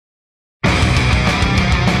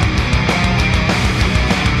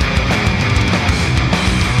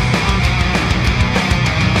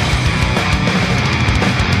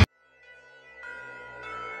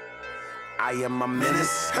me and my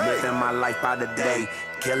menace, living my life by the day.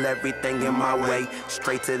 Kill everything in my way,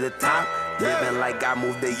 straight to the top, living like I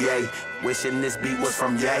moved the yay. Wishing this beat was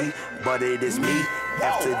from Yay, but it is me,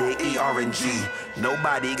 F to the E, R, and G.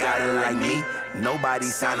 Nobody got it like me, nobody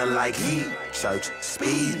sounded like he. Church,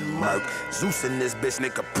 speed, murk, Zeus in this bitch,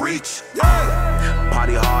 nigga preach.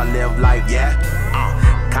 Party hard, live life, yeah.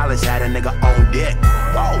 College had a nigga on deck.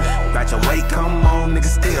 Graduate, come on, nigga,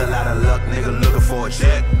 still out of luck, nigga looking for a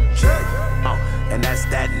check. And that's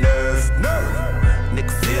that nerve.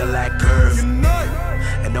 Nigga feel that curve,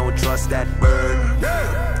 and don't trust that bird.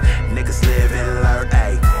 Niggas live and learn,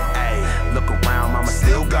 ayy, ayy. Look around, mama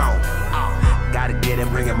still gone. Gotta get it,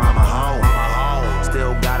 bring it mama home.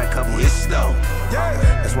 Still got a couple issues though.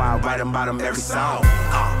 That's why I write about them every song.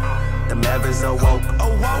 Them heavens awoke.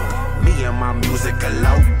 Me and my music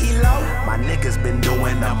elo. My niggas been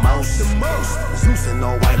doing the most. Zeus in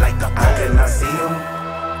all white like the Pope. I cannot see him.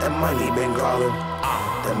 That money been calling.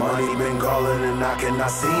 That money been calling and I cannot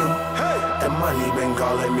see him. That money been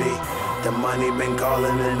calling me. The money been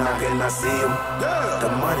calling and I cannot see him. The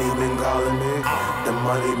money been calling me. The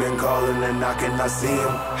money been calling and I cannot see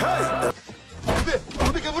him.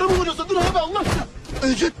 Abi gavura mı vuruyorsun? Dur abi Allah aşkına.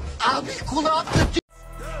 Önce abi kulağı tepki.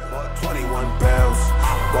 Bought 21 pounds.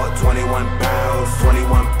 Bought 21 pounds.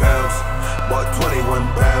 21 pounds. Bought 21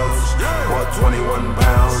 pounds. Bought 21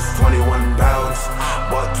 pounds. 21 pounds.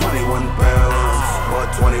 Bought 21 pounds.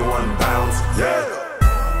 Bought 21 pounds. Yeah.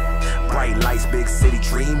 Bright lights, big city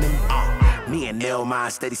dreaming. Me and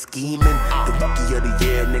Elmine steady scheming. The rookie of the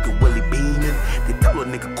year, nigga Willie beaming. They told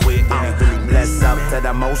a nigga quit, ain't really blessed up to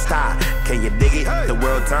the most high. Can you dig it? The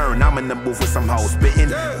world turn, I'm in the booth with some hoes spitting.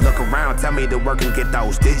 Look around, tell me to work and get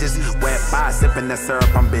those digits. Wet by, sipping that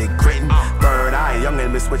syrup, I'm big gritting. Third eye,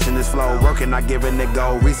 youngin' been switching this flow, working, I giving it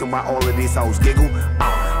go. Reason why all of these hoes giggle.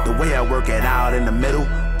 The way I work it out in the middle.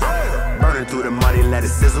 Burning through the money, let it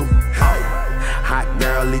sizzle. Hot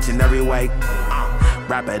girl each and every way.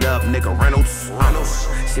 Wrap it up, nigga Reynolds.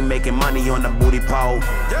 She making money on the booty pole.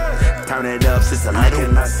 Turn it up just a little. I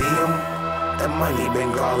cannot see him. That money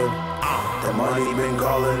been calling. That money been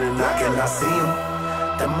calling and I cannot see him.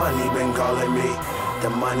 That money been calling me. The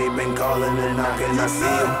money been calling and I cannot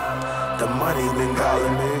see him. The money been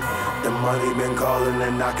calling me. The money been calling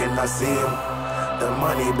and I cannot see him. The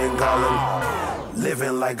money been calling.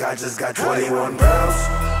 Living like I just got 21 pounds.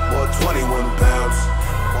 Bought 21 pounds.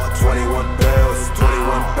 Bought 21 pounds.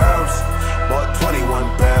 21 pounds. Bought 21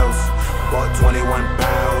 pounds. Bought 21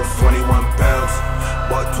 pounds. 21 pounds.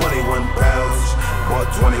 Bought 21 pounds. Bought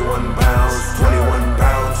 21 pounds. 21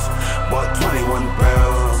 pounds. Bought 21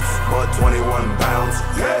 pounds. Bought 21 pounds.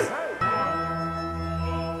 Yeah.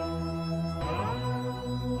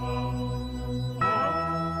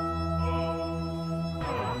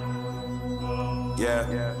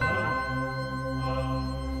 Yeah.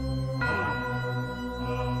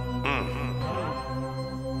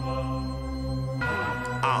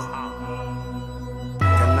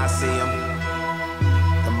 Can I see him?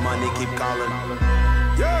 The money keep calling.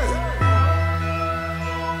 Yeah.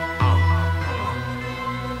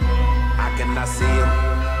 I cannot see him.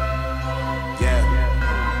 Yeah.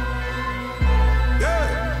 Yeah.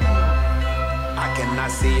 I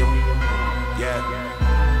cannot see him. Yeah.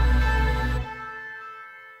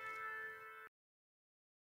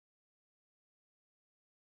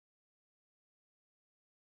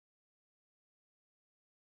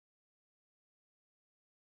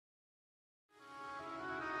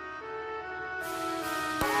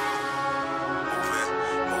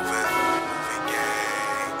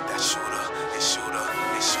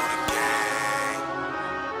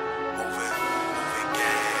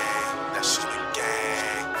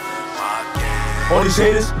 All these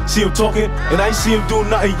haters, see him talking, and I ain't see him do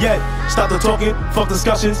nothing yet. Stop the talking, fuck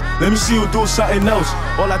discussions, let me see you do something else.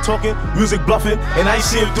 All that talking, music bluffing, and I ain't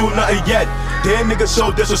see him do nothing yet. Damn niggas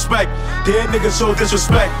show disrespect, damn niggas show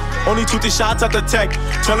disrespect. Only 2-3 shots at the tech.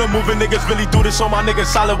 Tell them moving niggas really do this on my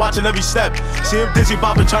niggas solid, watching every step. See him dizzy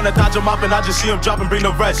bopping, trying to dodge him up, and I just see him drop and bring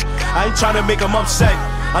the rest. I ain't trying to make him upset,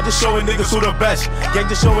 I'm just showing niggas who the best. Gang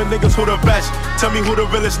just showing niggas who the best. Tell me who the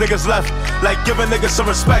realest niggas left. Like giving niggas some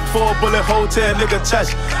respect for a bullet hole to a nigga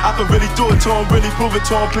chest. I can really do it to him, really prove it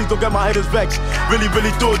to him. Please don't get my haters vexed. Really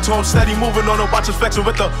do it to him. Steady moving on the watches flexing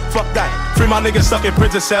with the fuck that. Free my niggas stuck in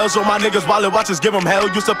prison cells. All my niggas wallet watches give them hell.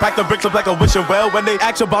 Used to pack the bricks up like a wishing well. When they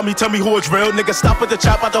ask about me, tell me who is real. Niggas stop with the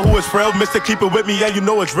chop out the who is frail. Mister keep it with me, yeah, you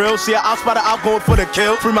know it's real. See I spot out going for the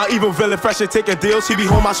kill. Free my evil villain, fresh and taking deals. He be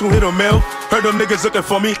home, I soon hit a mill. Heard them niggas looking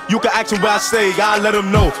for me, you can ask him where I stay, I let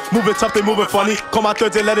him know. Moving tough, they moving funny. Call my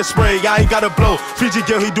 30, let it spray, I ain't gotta blow. Fiji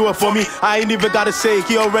girl, he do it for me, I ain't even gotta say,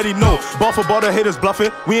 he already know. Ball for ball, the haters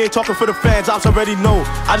bluffing, we ain't talking for the fans, I already know.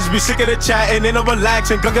 I just be sick of the chatting, ain't no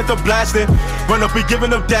relaxing, gun get the blasting. Run up, be giving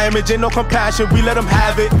them damage, ain't no compassion, we let them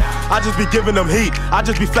have it. I just be giving them heat, I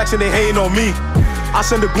just be flexing, they hating on me. I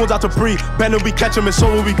send the goons out to breathe, bend and we catch them and so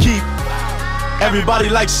will we keep. Everybody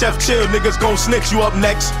like Chef Chill, niggas gon' snitch, you up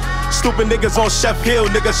next. Stupid niggas on Chef Hill,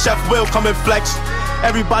 niggas Chef Will come and flex.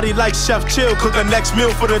 Everybody like Chef Chill, cook the next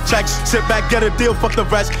meal for the checks. Sit back, get a deal, fuck the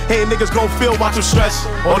rest. Hey, niggas gon' feel, watch them stress.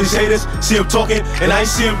 All these haters, see him talking, and I ain't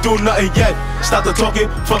see him do nothing yet. Stop the talking,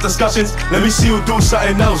 fuck discussions, let me see you do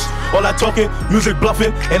something else. All that talking, music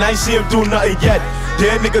bluffing, and I ain't see him do nothing yet.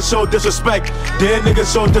 Dead niggas show disrespect, dead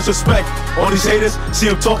niggas show disrespect. All these haters, see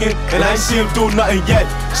him talking, and I ain't see him do nothing yet.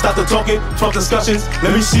 Stop the talking, fuck discussions,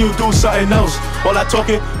 let me see you do something else. All that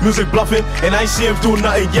talking, music bluffing, and I ain't see him do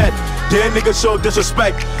nothing yet. Dead niggas show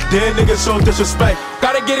disrespect, dead niggas show disrespect.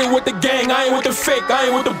 Gotta get it with the gang, I ain't with the fake, I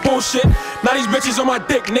ain't with the bullshit. Now these bitches on my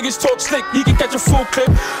dick, niggas talk slick, he can catch a full clip.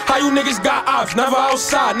 How you niggas got ops, never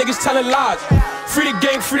outside, niggas telling lies. Free the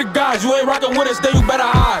gang, free the guys, you ain't rockin' with us, then you better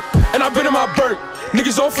hide. And I've been in my bird,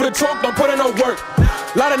 niggas all for the talk, don't put in no work.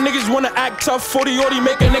 Lot of niggas wanna act tough, 40-40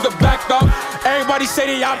 make a nigga back up. Everybody say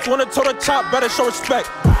they ops, wanna toe the chop, better show respect.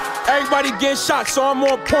 Everybody getting shot, so I'm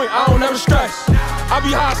on point, I don't ever stress. I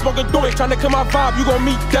be high smoking through it, tryna kill my vibe, you gon'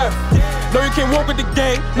 meet death. No, you can't walk with the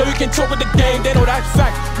gang, no, you can talk with the gang, they know that's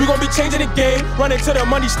fact. We gon' be changing the game, running to the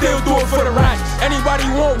money, still do it for the racks. Anybody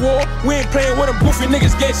want war, we ain't playing with them goofy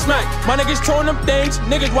niggas get smacked. My niggas throwing them things,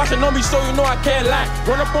 niggas watching on me, so you know I can't lack.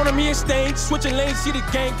 Run up on them, he is stained, switching lanes, see the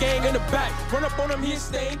gang in the back. Run up on them, he is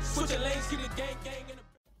stained, switching lanes, see the gang in the back.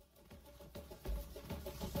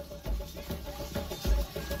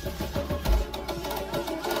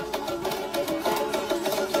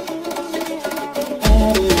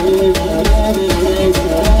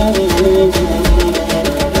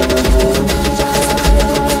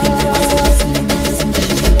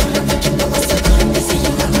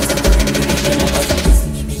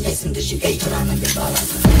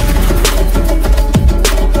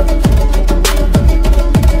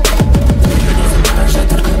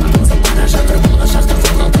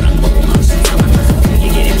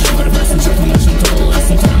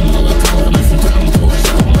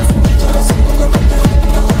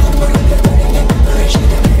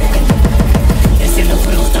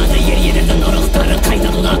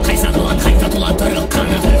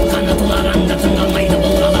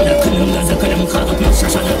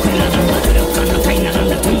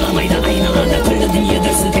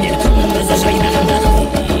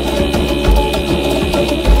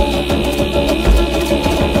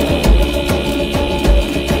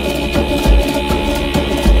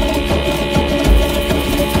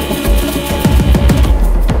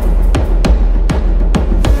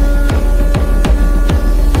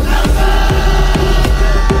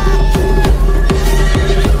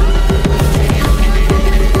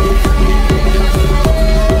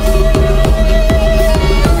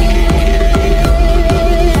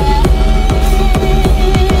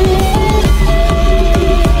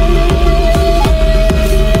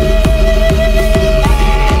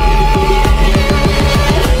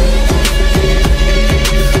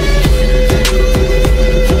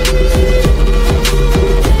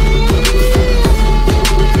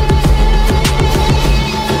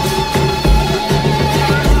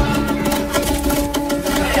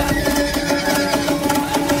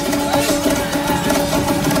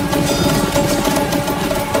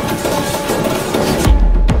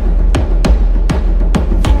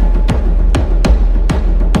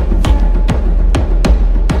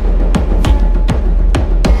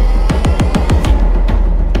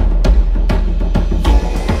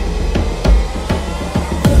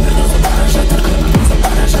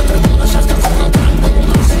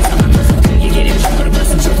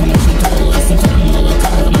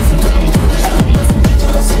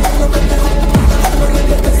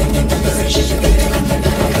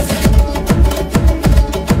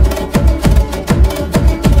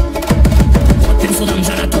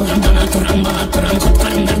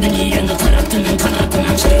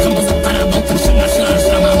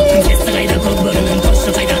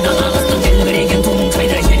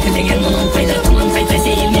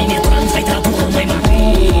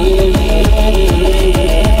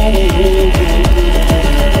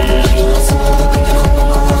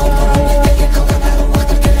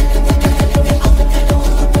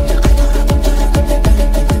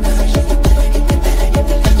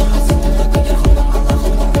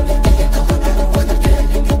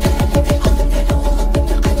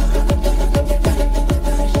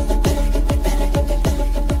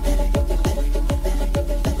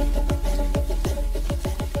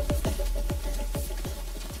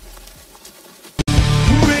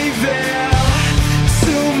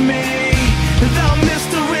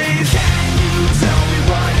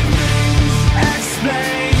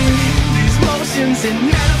 Doesn't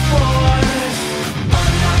matter